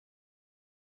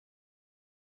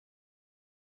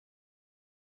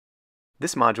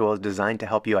This module is designed to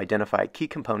help you identify key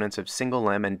components of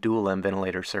single-limb and dual-limb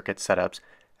ventilator circuit setups,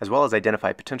 as well as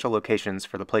identify potential locations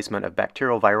for the placement of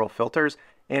bacterial viral filters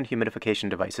and humidification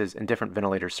devices in different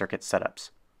ventilator circuit setups.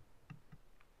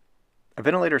 A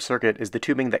ventilator circuit is the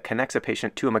tubing that connects a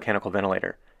patient to a mechanical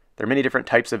ventilator. There are many different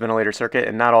types of ventilator circuit,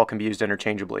 and not all can be used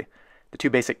interchangeably. The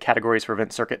two basic categories for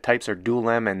vent circuit types are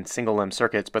dual-limb and single-limb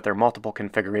circuits, but there are multiple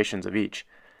configurations of each.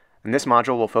 In this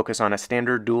module, we'll focus on a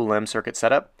standard dual-limb circuit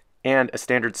setup and a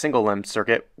standard single-limb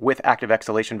circuit with active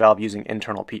exhalation valve using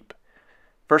internal PEEP.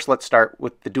 First, let's start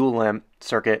with the dual-limb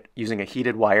circuit using a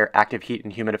heated wire active heat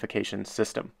and humidification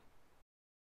system.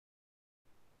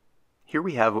 Here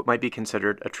we have what might be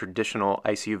considered a traditional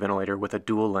ICU ventilator with a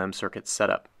dual-limb circuit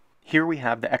setup. Here we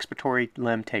have the expiratory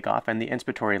limb takeoff and the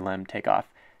inspiratory limb takeoff,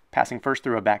 passing first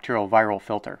through a bacterial viral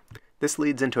filter. This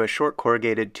leads into a short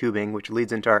corrugated tubing which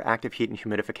leads into our active heat and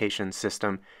humidification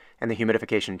system and the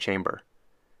humidification chamber.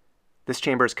 This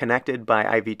chamber is connected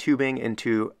by IV tubing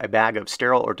into a bag of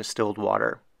sterile or distilled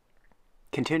water.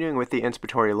 Continuing with the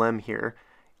inspiratory limb here,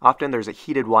 often there's a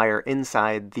heated wire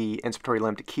inside the inspiratory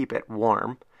limb to keep it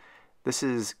warm. This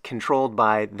is controlled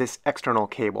by this external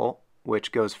cable,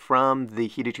 which goes from the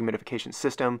heated humidification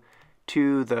system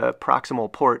to the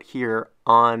proximal port here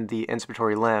on the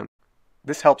inspiratory limb.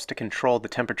 This helps to control the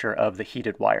temperature of the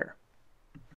heated wire.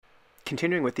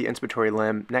 Continuing with the inspiratory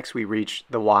limb, next we reach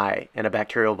the Y and a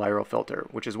bacterial viral filter,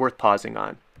 which is worth pausing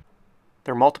on.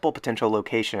 There are multiple potential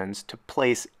locations to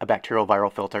place a bacterial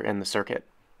viral filter in the circuit.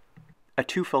 A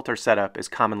two-filter setup is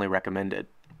commonly recommended.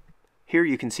 Here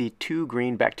you can see two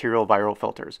green bacterial viral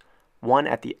filters, one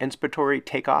at the inspiratory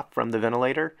takeoff from the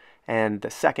ventilator and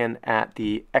the second at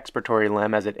the expiratory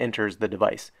limb as it enters the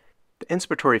device. The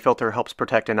inspiratory filter helps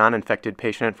protect a non-infected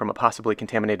patient from a possibly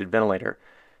contaminated ventilator,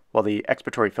 while the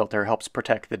expiratory filter helps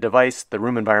protect the device, the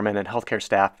room environment, and healthcare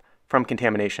staff from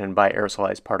contamination by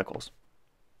aerosolized particles.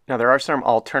 Now there are some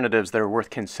alternatives that are worth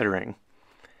considering.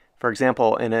 For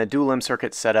example, in a dual-limb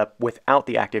circuit setup without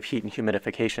the active heat and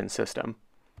humidification system,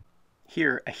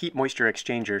 here a heat moisture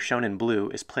exchanger shown in blue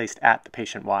is placed at the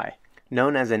patient Y.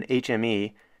 Known as an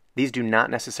HME, these do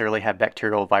not necessarily have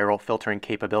bacterial viral filtering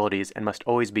capabilities and must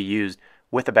always be used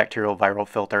with a bacterial viral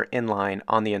filter in line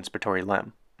on the inspiratory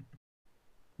limb.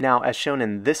 Now, as shown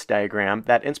in this diagram,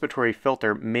 that inspiratory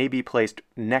filter may be placed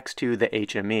next to the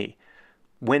HME.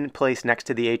 When placed next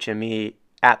to the HME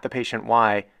at the patient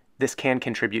Y, this can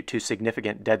contribute to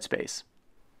significant dead space.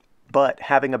 But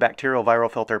having a bacterial viral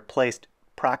filter placed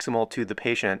proximal to the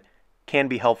patient can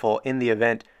be helpful in the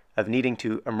event of needing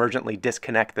to emergently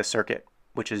disconnect the circuit,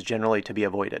 which is generally to be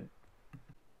avoided.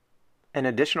 An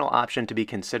additional option to be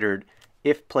considered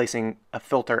if placing a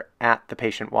filter at the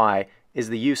patient Y is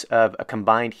the use of a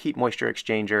combined heat moisture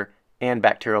exchanger and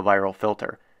bacterial viral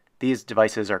filter. These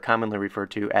devices are commonly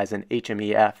referred to as an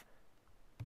HMEF.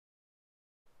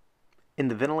 In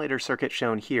the ventilator circuit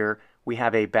shown here, we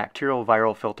have a bacterial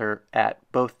viral filter at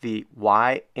both the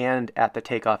Y and at the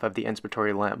takeoff of the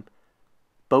inspiratory limb.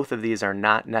 Both of these are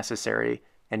not necessary,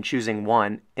 and choosing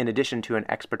one in addition to an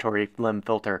expiratory limb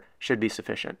filter should be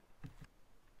sufficient.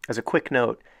 As a quick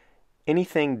note,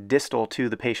 anything distal to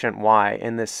the patient Y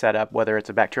in this setup, whether it's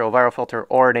a bacterial viral filter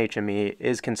or an HME,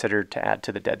 is considered to add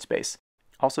to the dead space.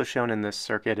 Also shown in this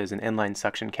circuit is an inline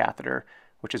suction catheter,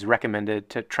 which is recommended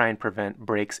to try and prevent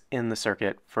breaks in the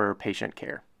circuit for patient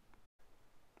care.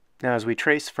 Now, as we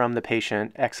trace from the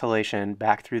patient exhalation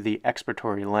back through the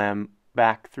expiratory limb,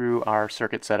 back through our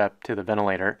circuit setup to the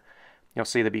ventilator, you'll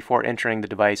see that before entering the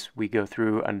device, we go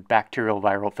through a bacterial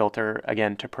viral filter,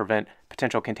 again, to prevent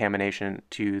potential contamination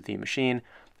to the machine,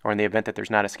 or in the event that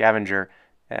there's not a scavenger,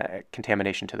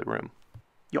 contamination to the room.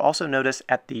 You'll also notice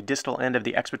at the distal end of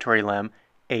the expiratory limb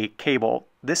a cable.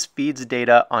 This feeds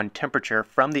data on temperature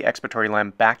from the expiratory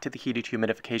limb back to the heated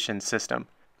humidification system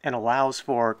and allows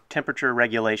for temperature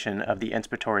regulation of the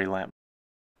inspiratory limb.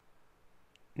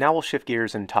 Now we'll shift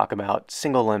gears and talk about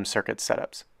single-limb circuit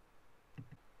setups.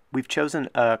 We've chosen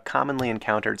a commonly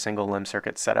encountered single-limb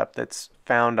circuit setup that's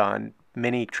found on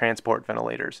many transport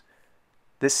ventilators.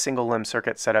 This single-limb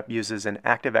circuit setup uses an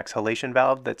active exhalation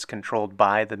valve that's controlled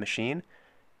by the machine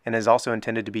and is also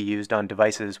intended to be used on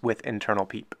devices with internal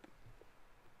PEEP.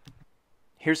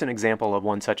 Here's an example of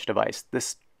one such device.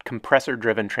 This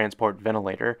compressor-driven transport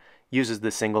ventilator uses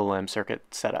the single-limb circuit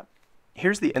setup.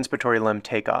 Here's the inspiratory limb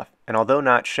takeoff, and although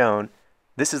not shown,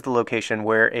 this is the location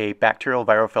where a bacterial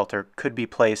viral filter could be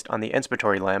placed on the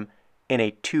inspiratory limb in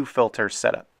a two-filter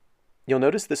setup. You'll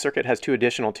notice the circuit has two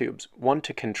additional tubes, one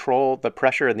to control the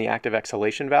pressure in the active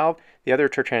exhalation valve, the other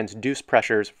to transduce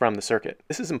pressures from the circuit.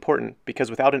 This is important because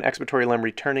without an expiratory limb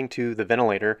returning to the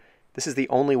ventilator, this is the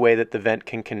only way that the vent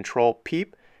can control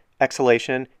PEEP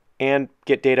exhalation, and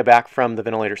get data back from the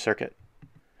ventilator circuit.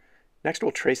 Next,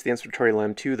 we'll trace the inspiratory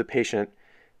limb to the patient.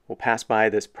 We'll pass by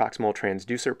this proximal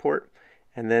transducer port,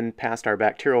 and then past our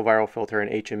bacterial viral filter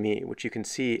and HME, which you can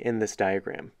see in this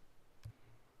diagram.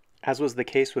 As was the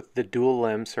case with the dual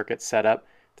limb circuit setup,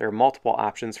 there are multiple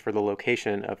options for the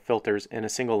location of filters in a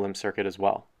single limb circuit as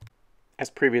well. As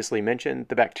previously mentioned,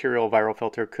 the bacterial viral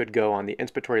filter could go on the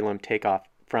inspiratory limb takeoff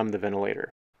from the ventilator.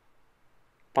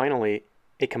 Finally,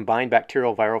 a combined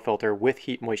bacterial viral filter with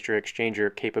heat moisture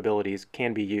exchanger capabilities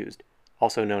can be used,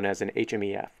 also known as an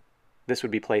HMEF. This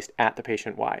would be placed at the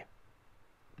patient Y.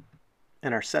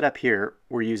 In our setup here,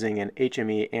 we're using an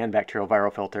HME and bacterial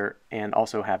viral filter and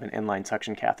also have an inline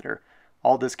suction catheter.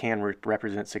 All this can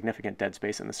represent significant dead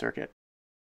space in the circuit.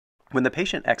 When the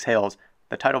patient exhales,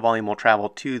 the tidal volume will travel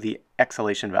to the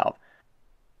exhalation valve.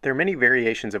 There are many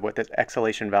variations of what this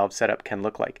exhalation valve setup can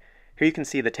look like. Here you can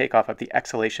see the takeoff of the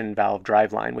exhalation valve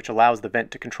drive line, which allows the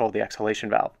vent to control the exhalation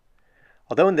valve.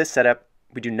 Although in this setup,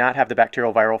 we do not have the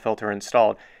bacterial viral filter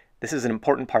installed, this is an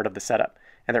important part of the setup,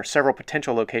 and there are several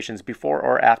potential locations before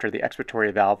or after the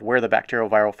expiratory valve where the bacterial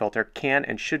viral filter can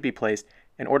and should be placed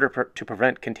in order to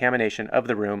prevent contamination of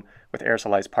the room with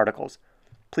aerosolized particles.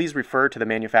 Please refer to the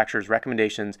manufacturer's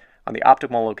recommendations on the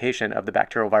optimal location of the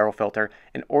bacterial viral filter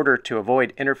in order to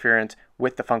avoid interference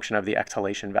with the function of the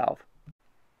exhalation valve.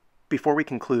 Before we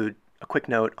conclude, a quick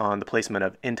note on the placement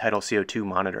of in-tidal CO2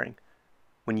 monitoring.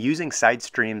 When using side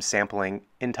stream sampling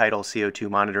in-tidal CO2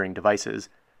 monitoring devices,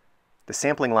 the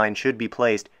sampling line should be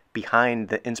placed behind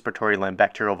the inspiratory limb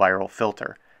bacterial viral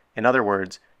filter. In other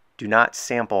words, do not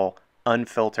sample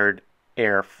unfiltered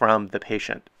air from the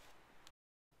patient.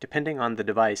 Depending on the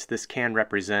device, this can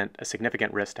represent a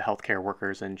significant risk to healthcare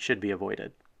workers and should be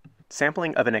avoided.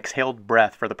 Sampling of an exhaled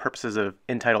breath for the purposes of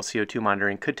in-tidal CO2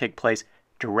 monitoring could take place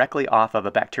directly off of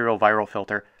a bacterial viral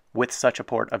filter with such a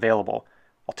port available.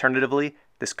 Alternatively,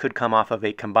 this could come off of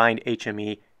a combined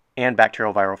HME and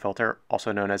bacterial viral filter,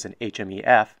 also known as an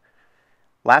HMEF.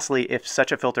 Lastly, if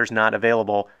such a filter is not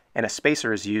available and a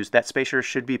spacer is used, that spacer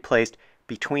should be placed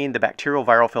between the bacterial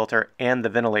viral filter and the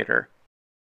ventilator.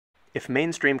 If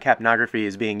mainstream capnography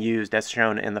is being used as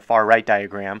shown in the far right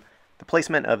diagram, the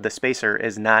placement of the spacer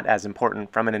is not as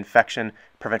important from an infection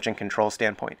prevention control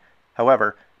standpoint.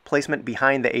 However, placement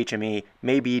behind the HME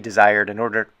may be desired in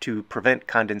order to prevent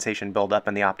condensation buildup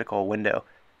in the optical window.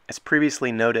 As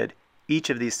previously noted, each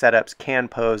of these setups can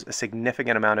pose a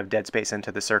significant amount of dead space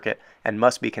into the circuit and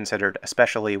must be considered,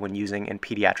 especially when using in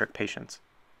pediatric patients.